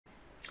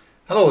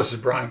Hello, this is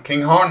Brian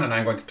Kinghorn and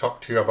I'm going to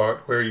talk to you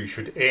about where you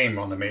should aim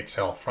on the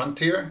MateSel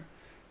Frontier.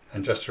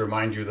 And just to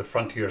remind you, the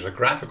Frontier is a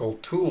graphical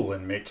tool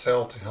in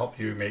MateSel to help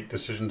you make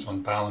decisions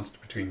on balance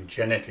between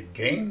genetic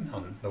gain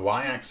on the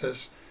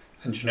y-axis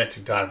and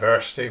genetic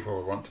diversity, where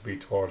we want to be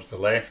towards the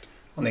left,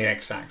 on the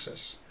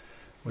x-axis.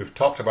 We've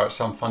talked about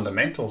some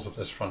fundamentals of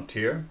this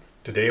frontier.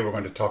 Today we're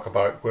going to talk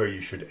about where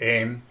you should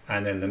aim,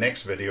 and then the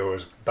next video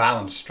is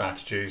balance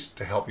strategies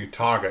to help you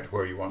target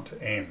where you want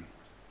to aim.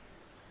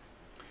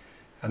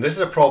 And this is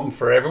a problem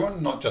for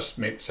everyone, not just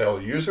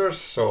MateSel users,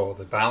 so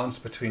the balance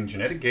between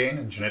genetic gain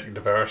and genetic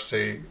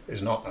diversity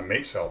is not a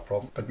MateSel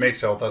problem, but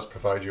MateSel does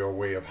provide you a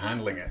way of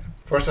handling it.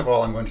 First of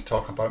all, I'm going to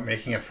talk about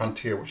making a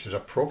frontier which is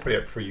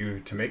appropriate for you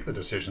to make the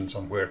decisions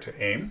on where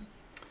to aim.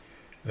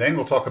 Then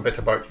we'll talk a bit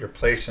about your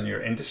place in your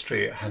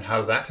industry and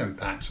how that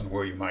impacts on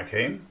where you might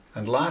aim.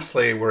 And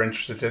lastly, we're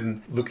interested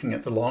in looking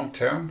at the long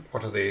term.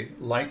 What are the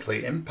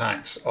likely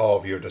impacts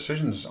of your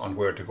decisions on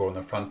where to go in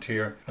the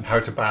frontier and how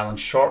to balance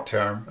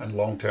short-term and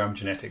long-term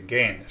genetic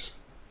gains.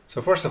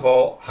 So first of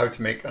all, how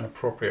to make an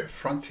appropriate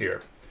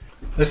frontier.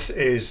 This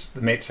is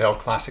the MateSel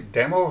Classic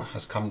demo,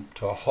 has come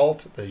to a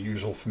halt at the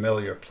usual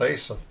familiar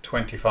place of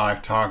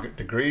 25 target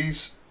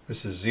degrees.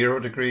 This is 0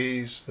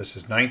 degrees, this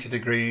is 90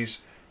 degrees.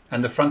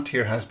 And the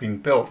frontier has been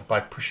built by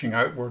pushing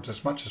outwards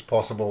as much as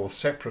possible with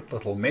separate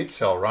little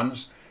MateSel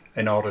runs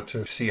in order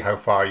to see how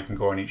far you can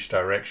go in each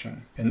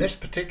direction. In this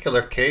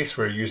particular case,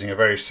 we're using a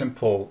very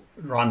simple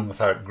run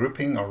without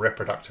grouping or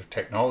reproductive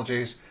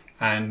technologies,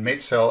 and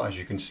MateSel, as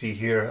you can see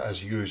here,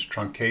 has used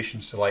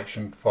truncation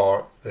selection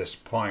for this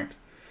point.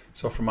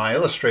 So for my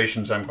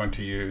illustrations, I'm going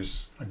to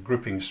use a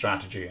grouping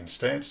strategy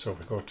instead. So if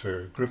we go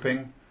to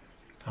grouping,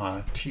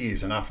 T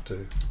is enough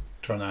to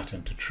turn that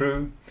into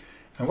true.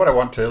 And what I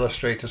want to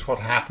illustrate is what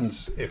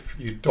happens if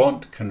you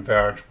don't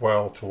converge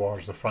well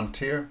towards the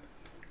frontier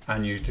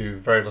and you do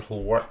very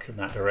little work in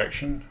that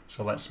direction.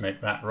 So let's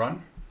make that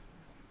run.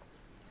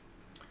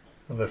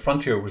 The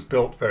frontier was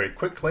built very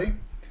quickly.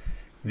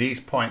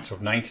 These points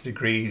of 90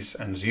 degrees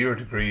and 0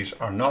 degrees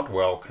are not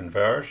well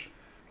converged.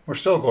 We're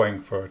still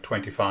going for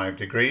 25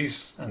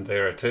 degrees, and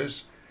there it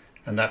is.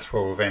 And that's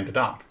where we've ended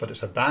up. But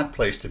it's a bad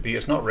place to be.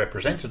 It's not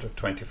representative of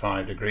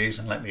 25 degrees,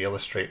 and let me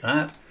illustrate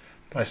that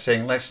by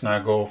saying let's now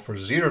go for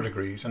 0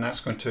 degrees, and that's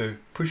going to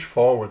push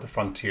forward the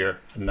frontier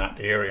in that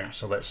area.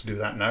 So let's do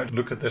that now.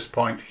 Look at this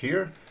point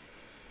here,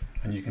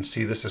 and you can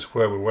see this is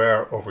where we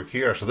were over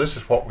here. So this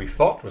is what we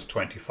thought was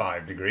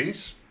 25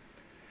 degrees.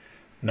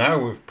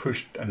 Now we've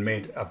pushed and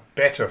made a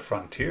better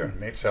frontier,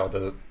 and MateSel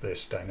does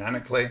this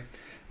dynamically.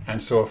 And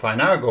so if I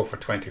now go for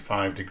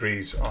 25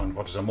 degrees on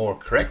what is a more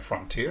correct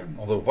frontier,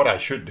 although what I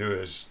should do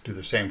is do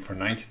the same for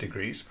 90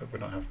 degrees, but we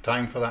don't have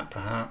time for that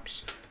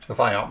perhaps. If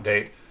I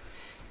update,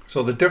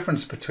 so the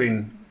difference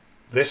between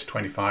this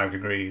 25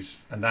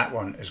 degrees and that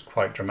one is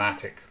quite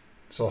dramatic.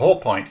 So the whole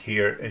point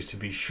here is to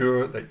be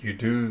sure that you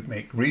do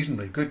make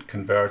reasonably good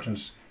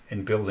convergence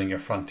in building your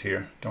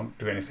frontier. Don't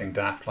do anything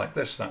daft like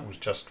this. That was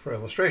just for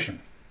illustration.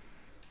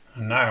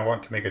 And now I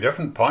want to make a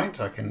different point.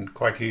 I can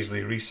quite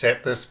easily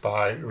reset this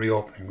by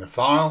reopening the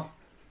file,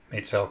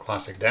 MateSel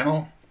Classic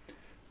Demo,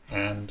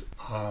 and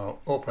I'll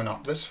open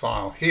up this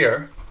file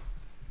here,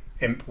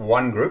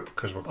 imp1 group,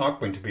 because we're not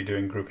going to be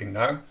doing grouping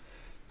now.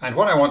 And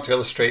what I want to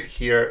illustrate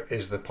here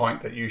is the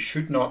point that you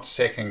should not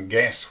second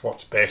guess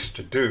what's best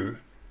to do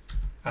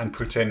and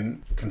put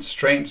in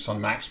constraints on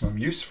maximum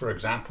use, for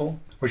example,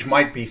 which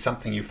might be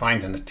something you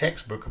find in a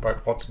textbook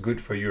about what's good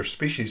for your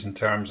species in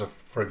terms of,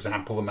 for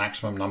example, the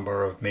maximum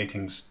number of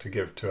matings to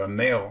give to a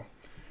male.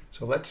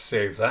 So let's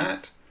save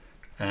that,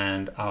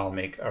 and I'll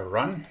make a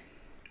run,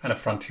 and a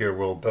frontier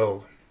will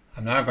build.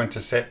 I'm now going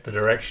to set the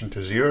direction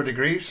to 0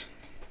 degrees.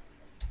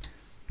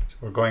 So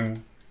we're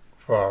going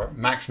for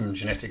maximum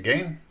genetic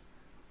gain.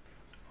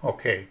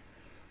 Okay,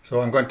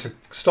 so I'm going to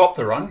stop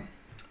the run,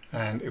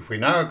 and if we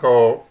now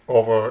go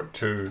over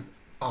to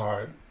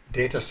our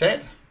data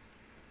set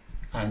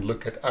and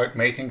look at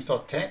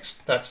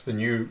outmatings.txt, that's the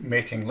new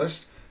mating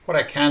list. What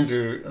I can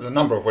do, there's a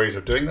number of ways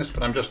of doing this,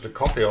 but I'm just going to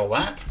copy all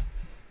that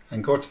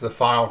and go to the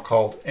file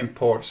called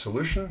import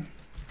solution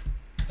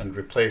and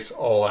replace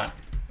all that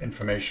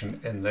information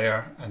in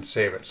there and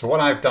save it. So what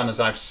I've done is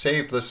I've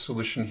saved this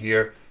solution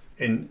here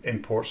in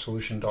import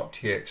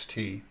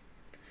solution.txt.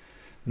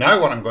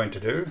 Now what I'm going to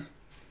do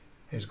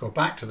is go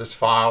back to this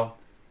file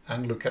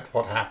and look at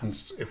what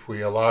happens if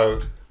we allow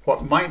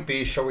what might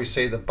be, shall we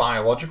say, the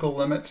biological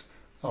limit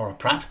or a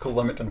practical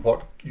limit, and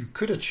what you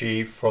could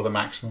achieve for the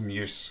maximum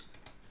use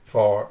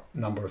for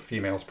number of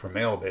females per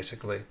male,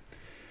 basically.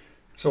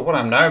 So what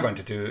I'm now going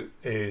to do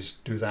is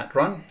do that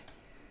run.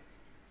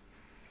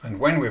 And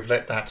when we've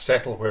let that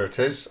settle where it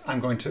is, I'm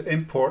going to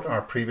import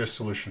our previous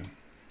solution.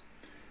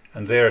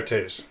 And there it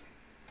is.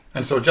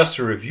 And so just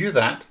to review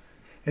that,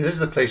 this is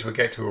the place we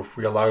get to if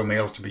we allow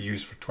males to be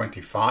used for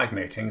 25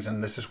 matings,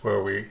 and this is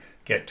where we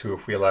get to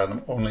if we allow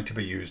them only to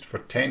be used for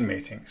 10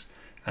 matings.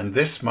 And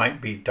this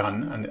might be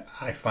done, and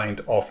I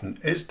find often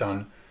is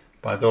done,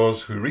 by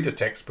those who read a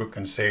textbook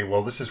and say,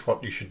 well, this is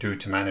what you should do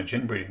to manage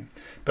inbreeding.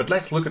 But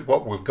let's look at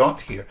what we've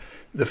got here.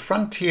 The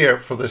frontier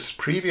for this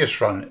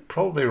previous run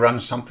probably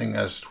runs something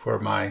as where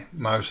my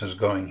mouse is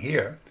going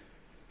here,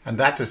 and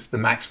that is the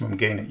maximum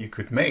gain that you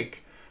could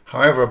make.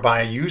 However,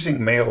 by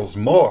using males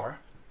more,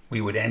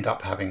 we would end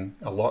up having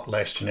a lot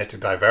less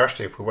genetic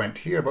diversity if we went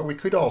here, but we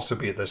could also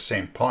be at the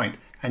same point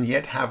and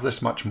yet have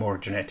this much more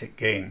genetic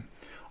gain.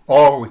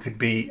 Or we could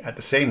be at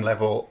the same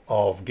level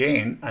of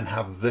gain and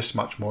have this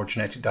much more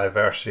genetic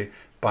diversity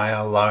by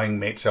allowing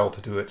MateSel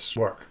to do its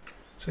work.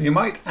 So you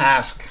might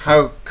ask,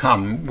 how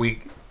come we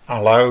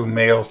allow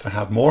males to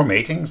have more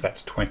matings,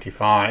 that's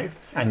 25,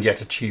 and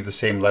yet achieve the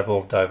same level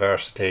of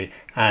diversity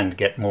and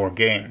get more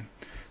gain?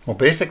 Well,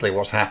 basically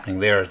what's happening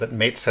there is that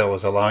MateSel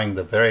is allowing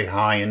the very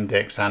high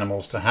index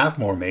animals to have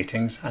more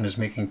matings and is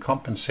making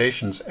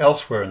compensations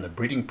elsewhere in the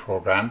breeding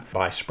program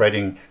by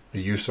spreading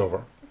the use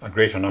over a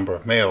greater number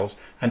of males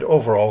and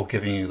overall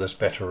giving you this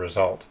better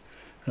result.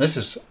 And this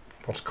is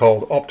what's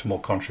called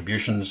optimal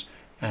contributions,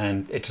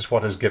 and it is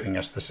what is giving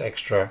us this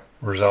extra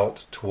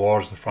result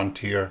towards the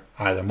frontier,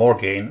 either more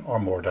gain or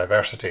more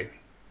diversity.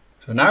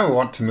 So now we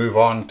want to move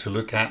on to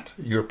look at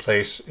your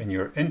place in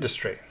your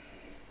industry.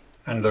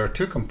 And there are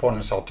two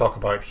components I'll talk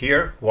about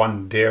here.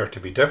 One, dare to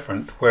be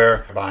different,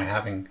 where by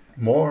having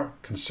more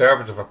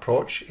conservative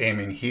approach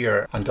aiming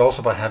here, and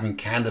also by having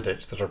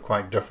candidates that are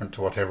quite different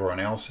to what everyone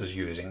else is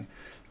using,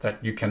 that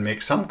you can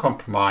make some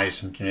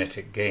compromise in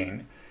genetic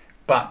gain,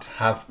 but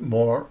have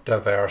more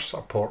diverse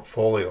a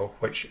portfolio,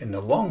 which in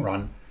the long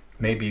run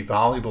may be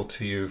valuable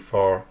to you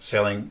for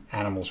selling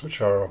animals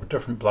which are of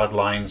different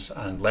bloodlines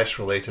and less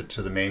related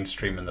to the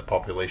mainstream in the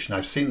population.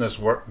 I've seen this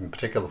work in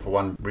particular for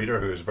one breeder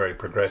who is very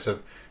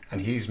progressive,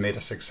 and he's made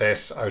a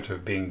success out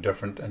of being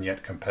different and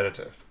yet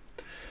competitive.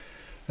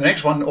 The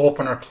next one,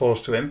 open or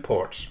close to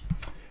imports.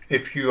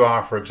 If you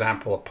are, for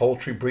example, a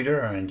poultry breeder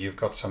and you've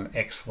got some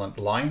excellent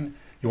line,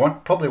 you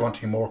probably want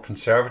to be more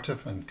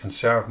conservative and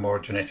conserve more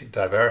genetic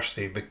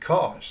diversity,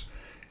 because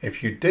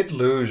if you did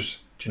lose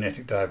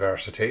genetic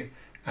diversity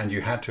and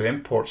you had to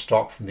import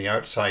stock from the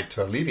outside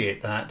to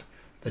alleviate that,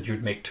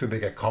 you'd make too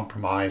big a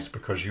compromise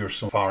because you're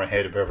so far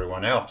ahead of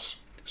everyone else.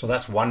 So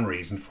that's one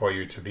reason for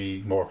you to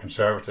be more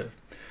conservative.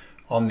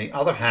 On the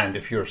other hand,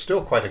 if you're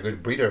still quite a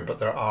good breeder, but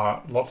there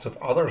are lots of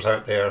others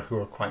out there who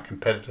are quite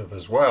competitive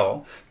as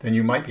well, then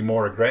you might be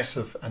more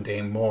aggressive and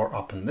aim more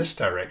up in this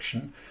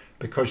direction,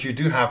 because you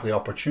do have the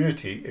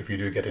opportunity, if you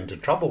do get into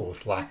trouble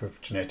with lack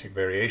of genetic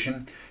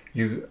variation,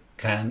 you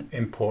can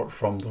import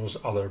from those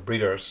other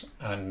breeders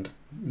and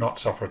not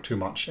suffer too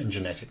much in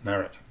genetic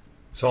merit.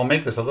 So I'll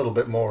make this a little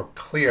bit more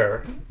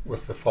clear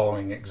with the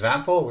following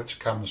example, which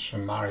comes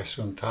from Mari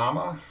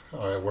Suntama,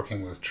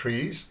 working with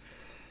trees.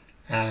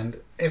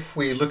 And if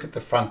we look at the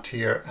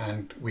frontier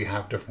and we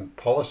have different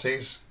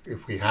policies,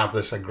 if we have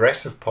this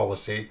aggressive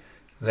policy,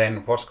 then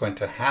what's going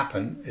to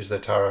happen is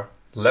that our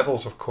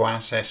levels of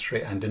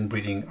co-ancestry and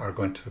inbreeding are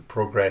going to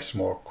progress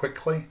more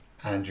quickly,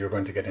 and you're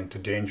going to get into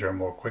danger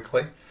more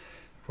quickly.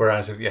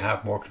 Whereas if you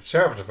have more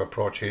conservative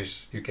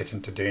approaches, you get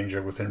into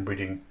danger with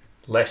inbreeding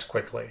less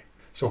quickly.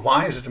 So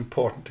why is it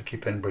important to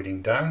keep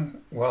inbreeding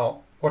down?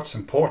 Well, what's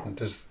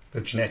important is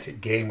the genetic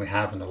gain we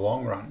have in the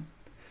long run.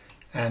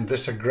 And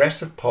this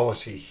aggressive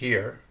policy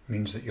here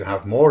means that you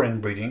have more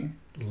inbreeding,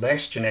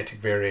 less genetic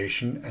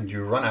variation, and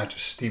you run out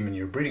of steam in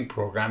your breeding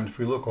program. If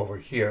we look over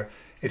here,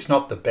 it's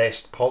not the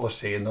best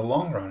policy in the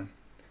long run.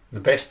 The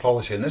best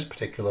policy in this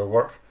particular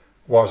work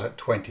was at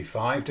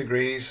 25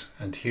 degrees,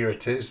 and here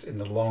it is in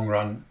the long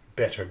run,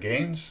 better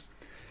gains.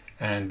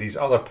 And these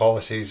other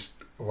policies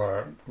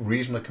were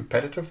reasonably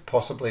competitive,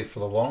 possibly for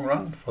the long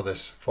run, for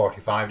this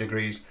 45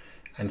 degrees,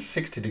 and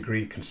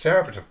 60-degree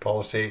conservative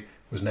policy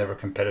was never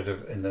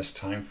competitive in this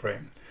time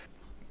frame.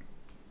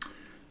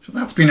 So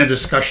that's been a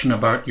discussion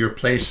about your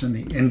place in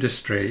the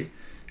industry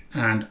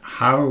and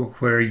how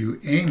where you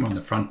aim on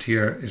the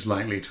frontier is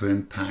likely to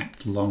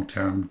impact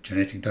long-term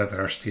genetic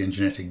diversity and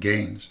genetic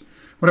gains.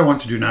 What I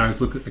want to do now is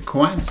look at the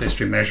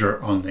co-ancestry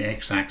measure on the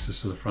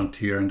x-axis of the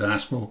frontier and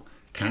ask, well,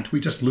 can't we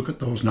just look at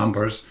those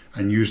numbers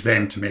and use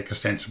them to make a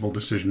sensible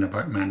decision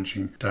about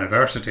managing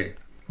diversity?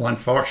 Well,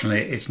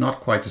 unfortunately, it's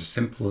not quite as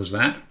simple as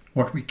that.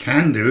 What we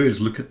can do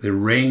is look at the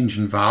range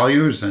in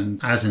values,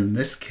 and as in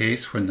this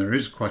case, when there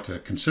is quite a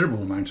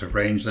considerable amount of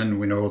range, then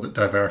we know that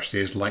diversity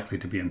is likely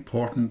to be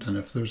important, and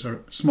if there's a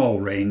small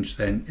range,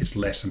 then it's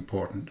less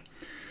important.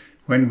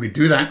 When we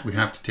do that, we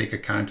have to take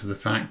account of the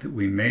fact that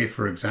we may,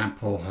 for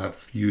example,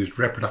 have used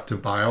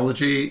reproductive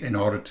biology in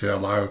order to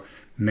allow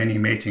many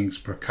matings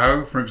per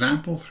cow, for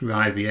example, through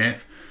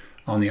IVF.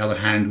 On the other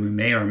hand, we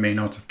may or may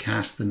not have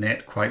cast the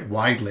net quite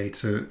widely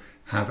to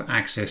have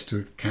access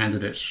to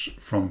candidates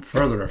from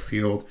further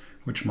afield,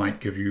 which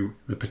might give you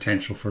the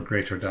potential for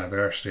greater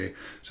diversity.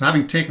 So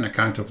having taken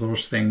account of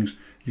those things,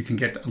 you can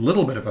get a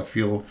little bit of a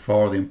feel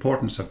for the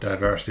importance of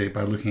diversity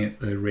by looking at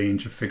the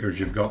range of figures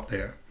you've got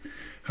there.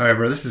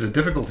 However, this is a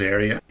difficult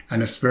area,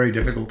 and it's very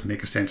difficult to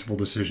make a sensible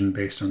decision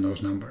based on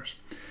those numbers.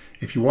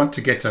 If you want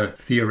to get a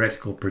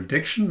theoretical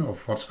prediction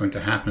of what's going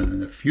to happen in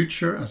the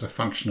future as a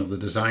function of the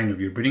design of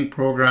your breeding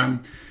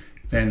program,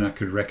 then I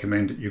could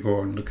recommend that you go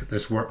and look at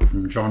this work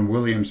from John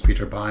Williams,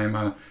 Peter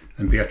Baima,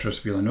 and Beatrice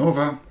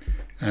Villanova,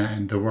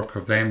 and the work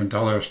of them and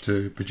others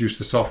to produce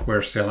the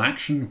software Cell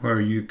Action, where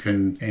you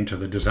can enter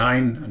the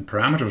design and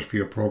parameters for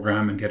your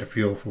program and get a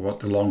feel for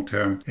what the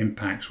long-term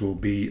impacts will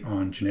be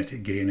on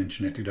genetic gain and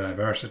genetic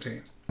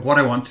diversity. What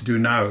I want to do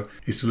now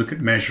is to look at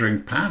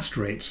measuring past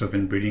rates of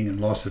inbreeding and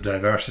loss of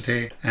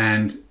diversity,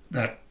 and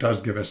that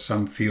does give us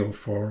some feel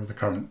for the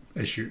current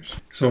issues.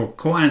 So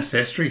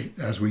co-ancestry,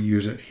 as we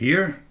use it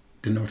here,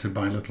 denoted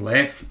by little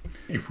f,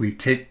 if we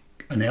take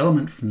an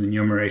element from the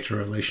numerator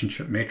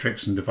relationship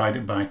matrix and divide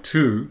it by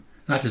 2,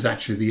 that is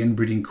actually the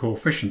inbreeding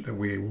coefficient that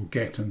we will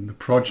get in the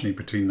progeny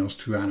between those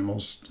two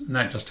animals, and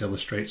that just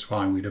illustrates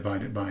why we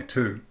divide it by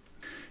 2.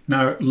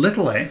 Now,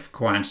 little f,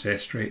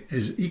 co-ancestry,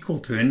 is equal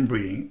to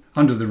inbreeding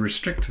under the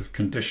restrictive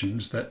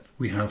conditions that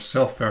we have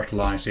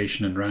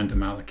self-fertilization and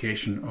random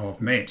allocation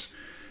of mates.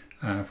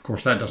 Of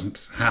course, that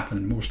doesn't happen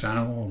in most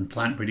animal and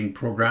plant breeding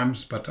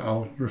programs, but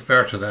I'll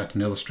refer to that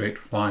and illustrate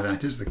why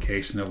that is the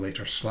case in a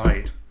later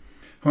slide.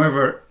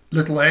 However,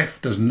 little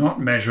f does not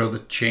measure the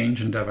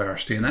change in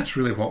diversity, and that's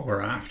really what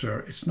we're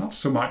after. It's not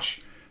so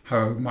much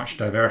how much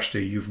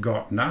diversity you've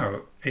got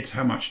now, it's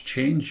how much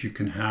change you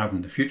can have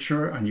in the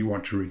future, and you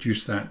want to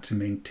reduce that to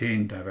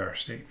maintain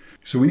diversity.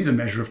 So we need a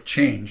measure of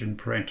change in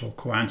parental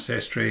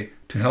co-ancestry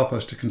to help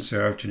us to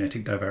conserve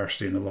genetic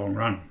diversity in the long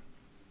run.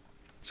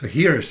 So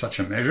here is such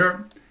a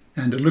measure,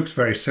 and it looks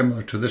very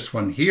similar to this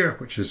one here,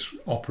 which is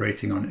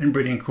operating on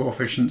inbreeding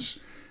coefficients.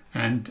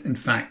 And in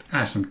fact,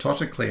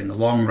 asymptotically in the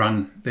long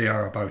run, they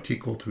are about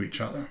equal to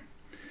each other.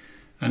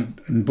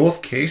 And in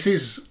both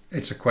cases,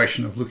 it's a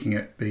question of looking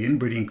at the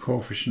inbreeding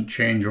coefficient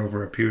change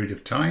over a period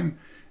of time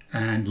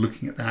and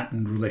looking at that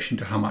in relation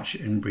to how much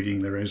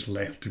inbreeding there is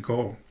left to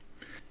go.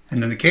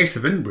 And in the case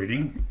of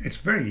inbreeding, it's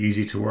very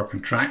easy to work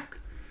and track.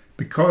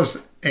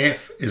 Because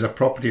f is a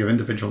property of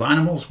individual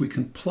animals, we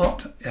can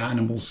plot the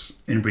animal's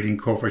inbreeding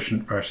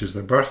coefficient versus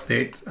their birth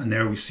date, and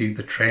there we see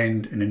the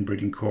trend in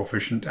inbreeding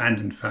coefficient and,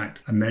 in fact,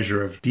 a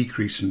measure of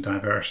decrease in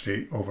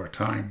diversity over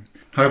time.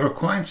 However,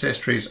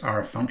 co-ancestries are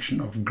a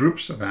function of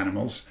groups of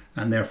animals,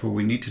 and therefore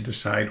we need to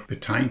decide the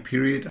time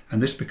period,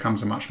 and this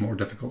becomes a much more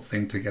difficult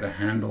thing to get a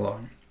handle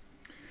on.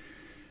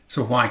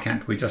 So why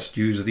can't we just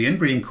use the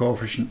inbreeding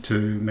coefficient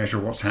to measure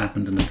what's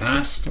happened in the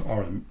past,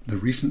 or the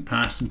recent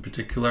past in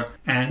particular?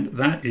 And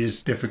that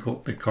is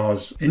difficult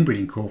because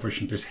inbreeding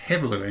coefficient is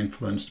heavily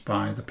influenced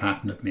by the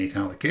pattern of mate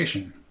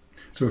allocation.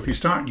 So if you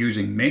start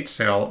using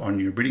MateSel on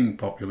your breeding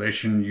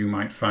population, you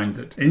might find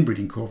that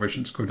inbreeding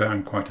coefficients go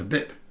down quite a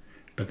bit.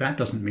 But that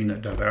doesn't mean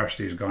that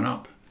diversity has gone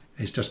up.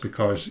 It's just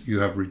because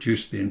you have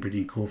reduced the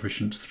inbreeding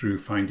coefficients through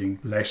finding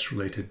less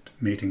related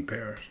mating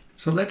pairs.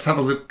 So let's have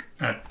a look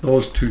at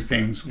those two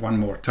things one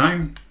more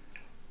time.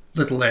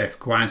 Little f,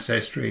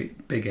 co-ancestry,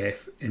 big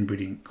F,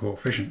 inbreeding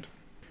coefficient.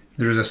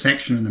 There is a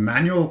section in the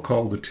manual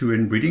called the two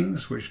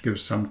inbreedings, which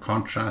gives some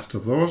contrast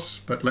of those,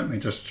 but let me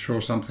just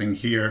show something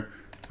here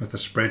with a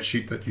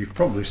spreadsheet that you've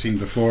probably seen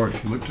before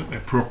if you looked at the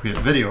appropriate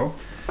video.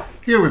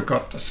 Here we've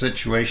got a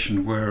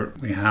situation where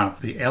we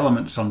have the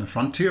elements on the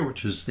frontier,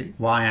 which is the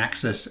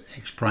y-axis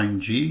x prime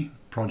g,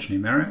 progeny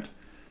merit,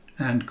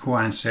 and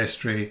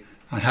co-ancestry.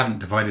 I haven't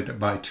divided it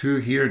by 2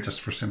 here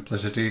just for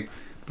simplicity,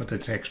 but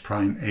it's x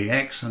prime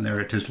ax, and there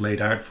it is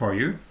laid out for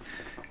you.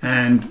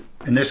 And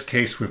in this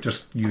case, we're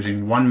just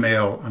using one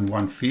male and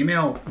one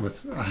female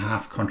with a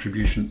half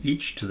contribution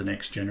each to the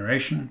next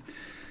generation.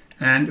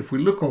 And if we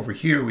look over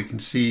here, we can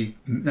see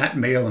that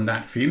male and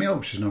that female,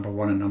 which is number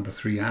 1 and number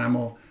 3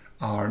 animal,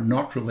 are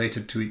not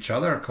related to each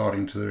other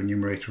according to their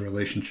numerator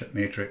relationship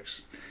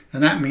matrix.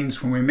 And that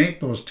means when we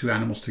mate those two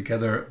animals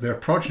together, their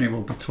progeny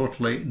will be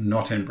totally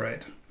not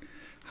inbred.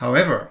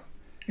 However,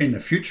 in the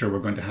future, we're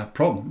going to have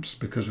problems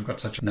because we've got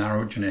such a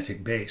narrow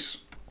genetic base.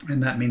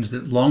 And that means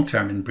that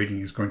long-term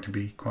inbreeding is going to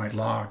be quite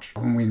large.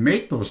 When we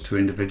mate those two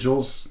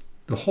individuals,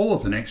 the whole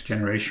of the next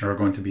generation are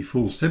going to be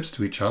full sibs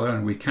to each other,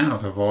 and we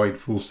cannot avoid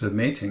full sib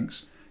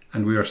matings.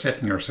 And we are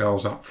setting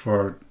ourselves up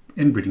for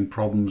inbreeding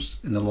problems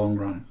in the long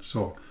run.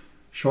 So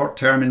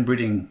short-term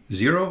inbreeding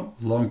 0,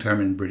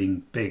 long-term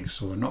inbreeding big,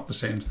 so they're not the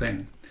same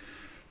thing.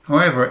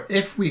 However,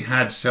 if we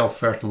had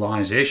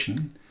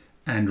self-fertilization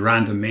and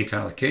random mate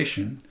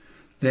allocation,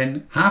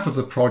 then half of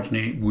the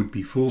progeny would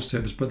be full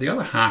sibs, but the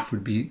other half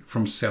would be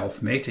from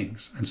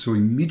self-matings. And so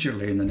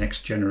immediately in the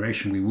next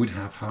generation, we would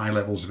have high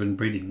levels of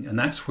inbreeding. And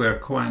that's where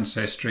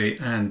co-ancestry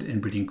and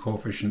inbreeding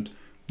coefficient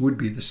would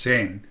be the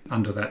same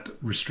under that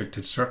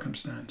restricted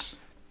circumstance.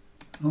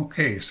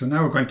 Okay, so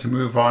now we're going to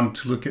move on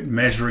to look at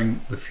measuring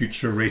the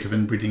future rate of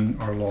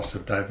inbreeding or loss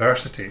of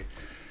diversity.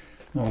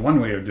 Well,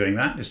 one way of doing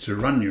that is to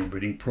run your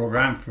breeding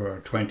program for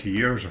 20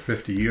 years or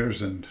 50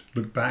 years and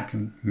look back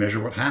and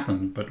measure what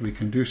happened. But we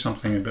can do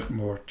something a bit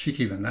more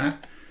cheeky than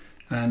that,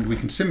 and we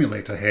can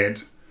simulate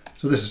ahead.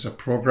 So this is a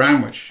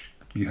program which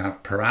you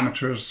have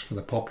parameters for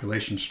the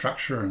population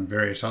structure and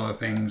various other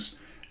things.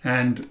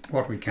 And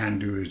what we can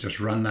do is just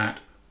run that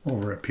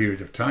over a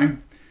period of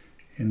time.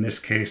 In this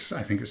case,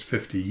 I think it's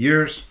 50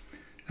 years,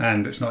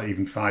 and it's not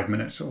even 5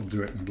 minutes. It'll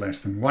do it in less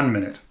than 1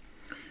 minute.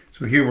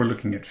 So here we're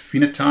looking at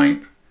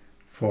phenotype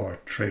for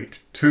trait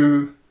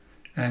 2,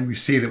 and we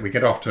see that we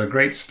get off to a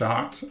great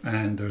start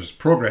and there's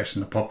progress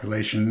in the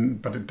population,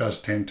 but it does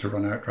tend to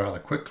run out rather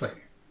quickly.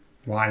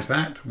 Why is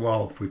that?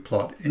 Well, if we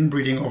plot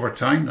inbreeding over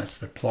time, that's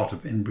the plot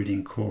of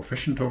inbreeding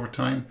coefficient over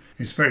time,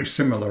 it's very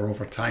similar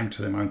over time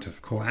to the amount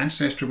of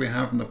co-ancestry we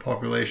have in the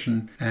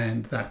population,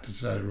 and that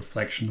is a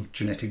reflection of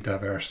genetic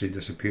diversity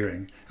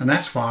disappearing. And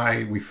that's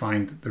why we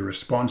find that the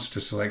response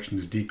to selection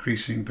is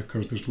decreasing,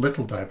 because there's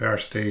little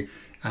diversity,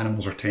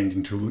 animals are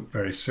tending to look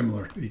very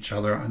similar to each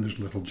other, and there's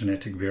little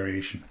genetic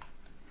variation.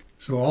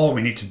 So all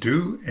we need to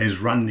do is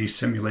run these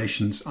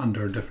simulations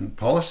under different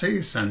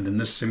policies, and in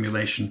this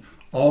simulation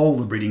all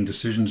the breeding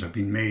decisions have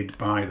been made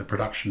by the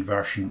production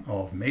version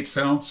of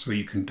MateSel, so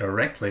you can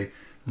directly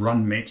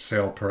run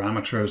MateSel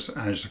parameters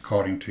as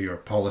according to your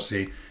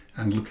policy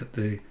and look at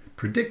the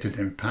predicted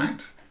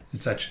impact.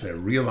 It's actually a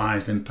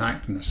realized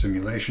impact in the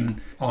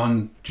simulation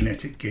on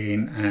genetic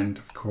gain and,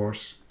 of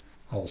course,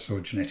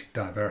 also genetic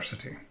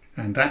diversity.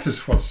 And that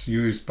is what's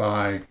used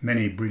by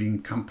many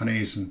breeding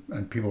companies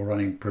and people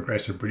running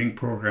progressive breeding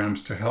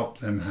programs to help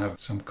them have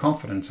some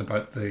confidence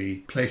about the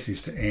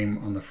places to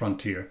aim on the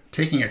frontier,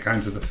 taking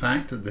account of the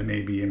fact that they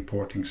may be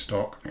importing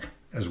stock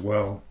as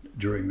well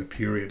during the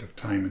period of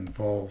time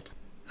involved.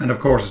 And of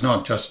course, it's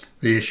not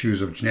just the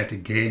issues of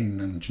genetic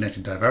gain and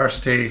genetic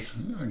diversity.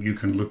 You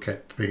can look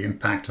at the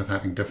impact of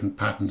having different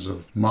patterns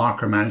of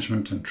marker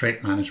management and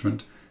trait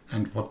management,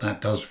 and what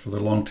that does for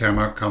the long-term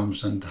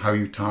outcomes and how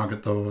you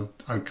target the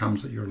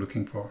outcomes that you're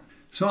looking for.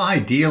 So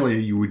ideally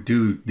you would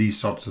do these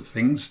sorts of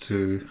things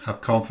to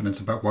have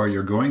confidence about where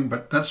you're going,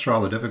 but that's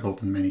rather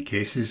difficult in many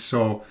cases.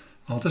 So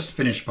I'll just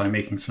finish by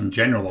making some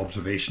general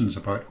observations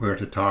about where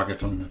to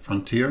target on the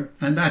frontier.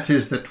 And that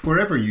is that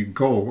wherever you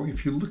go,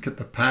 if you look at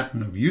the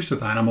pattern of use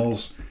of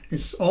animals,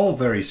 it's all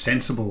very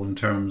sensible in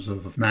terms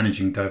of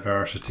managing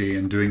diversity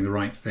and doing the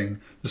right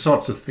thing. The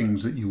sorts of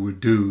things that you would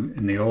do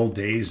in the old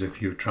days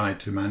if you tried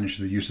to manage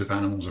the use of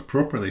animals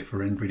appropriately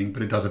for inbreeding,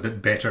 but it does a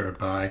bit better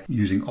by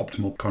using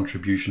optimal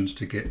contributions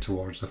to get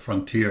towards the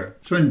frontier.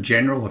 So in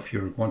general, if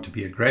you want to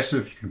be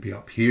aggressive, you can be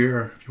up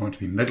here. If you want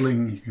to be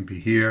middling, you can be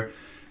here.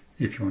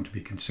 If you want to be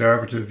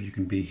conservative, you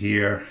can be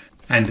here.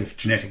 And if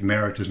genetic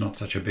merit is not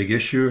such a big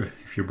issue,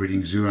 if you're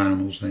breeding zoo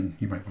animals, then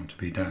you might want to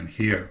be down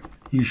here.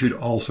 You should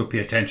also pay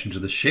attention to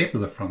the shape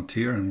of the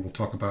frontier, and we'll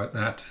talk about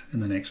that in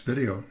the next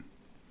video.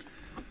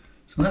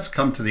 So let's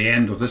come to the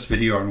end of this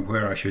video on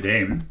where I should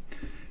aim.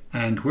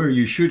 And where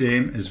you should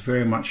aim is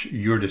very much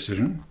your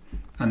decision,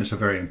 and it's a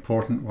very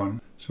important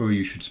one, so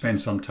you should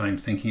spend some time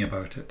thinking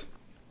about it.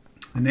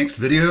 The next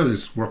video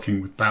is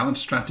working with balance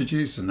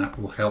strategies, and that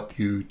will help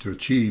you to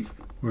achieve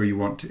where you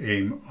want to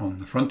aim on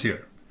the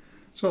frontier.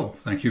 So,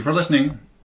 thank you for listening.